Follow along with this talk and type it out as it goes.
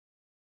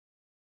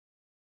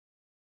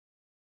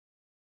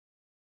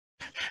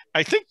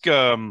I think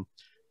when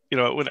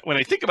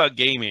I think about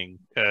gaming,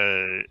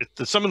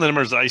 some of the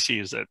numbers I see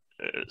is that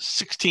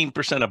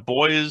 16% of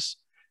boys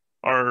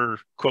are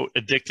quote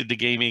addicted to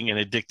gaming, and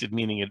addicted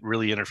meaning it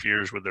really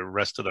interferes with the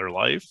rest of their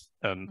life,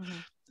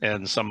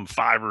 and some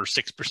 5 or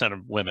 6%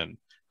 of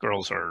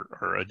girls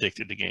are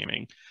addicted to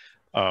gaming.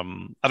 I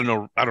don't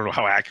know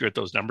how accurate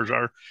those numbers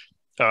are.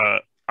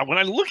 When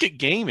I look at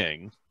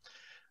gaming,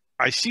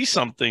 I see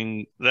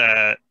something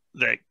that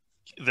it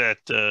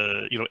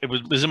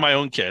was in my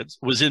own kids,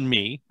 was in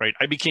me, right?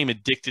 I became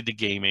addicted to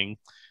gaming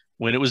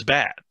when it was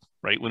bad,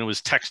 right? When it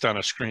was text on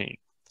a screen,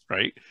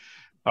 right?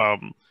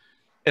 Um,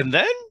 and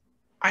then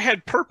I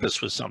had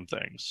purpose with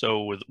something.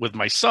 So with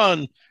my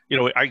son,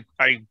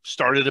 I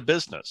started a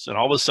business, and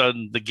all of a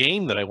sudden the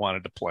game that I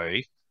wanted to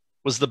play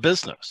was the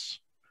business,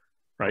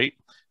 right?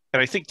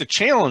 And I think the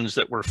challenge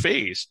that we're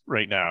faced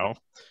right now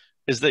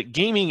is that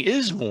gaming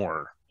is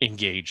more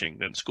engaging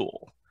than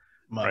school,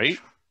 right?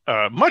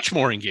 Much. Much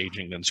more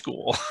engaging than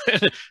school,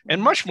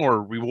 and much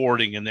more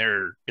rewarding in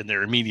their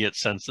immediate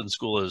sense than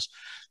school is.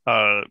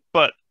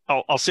 But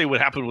I'll say what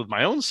happened with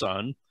my own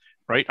son,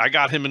 right? I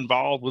got him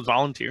involved with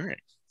volunteering,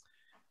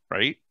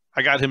 right?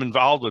 I got him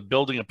involved with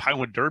building a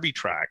Pinewood Derby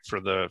track for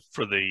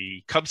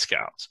the Cub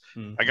Scouts.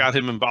 I got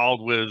him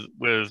involved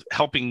with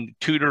helping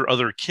tutor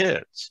other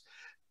kids,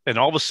 and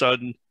all of a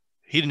sudden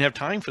he didn't have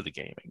time for the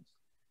gaming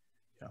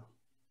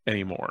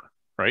anymore,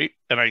 right?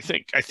 And I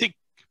think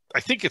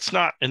it's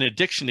not an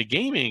addiction to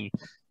gaming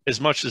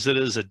as much as it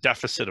is a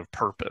deficit of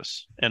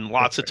purpose. And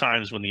lots of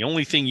times when the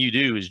only thing you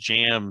do is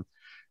jam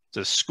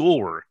the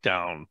schoolwork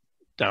down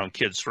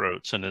kids'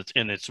 throats, and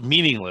it's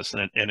meaningless,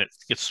 and it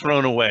gets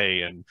thrown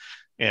away,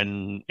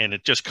 and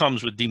it just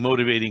comes with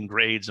demotivating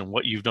grades and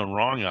what you've done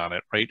wrong on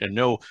it, right? And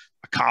no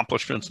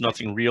accomplishments,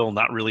 nothing real,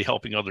 not really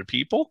helping other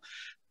people.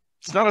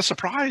 It's not a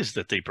surprise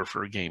that they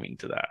prefer gaming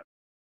to that.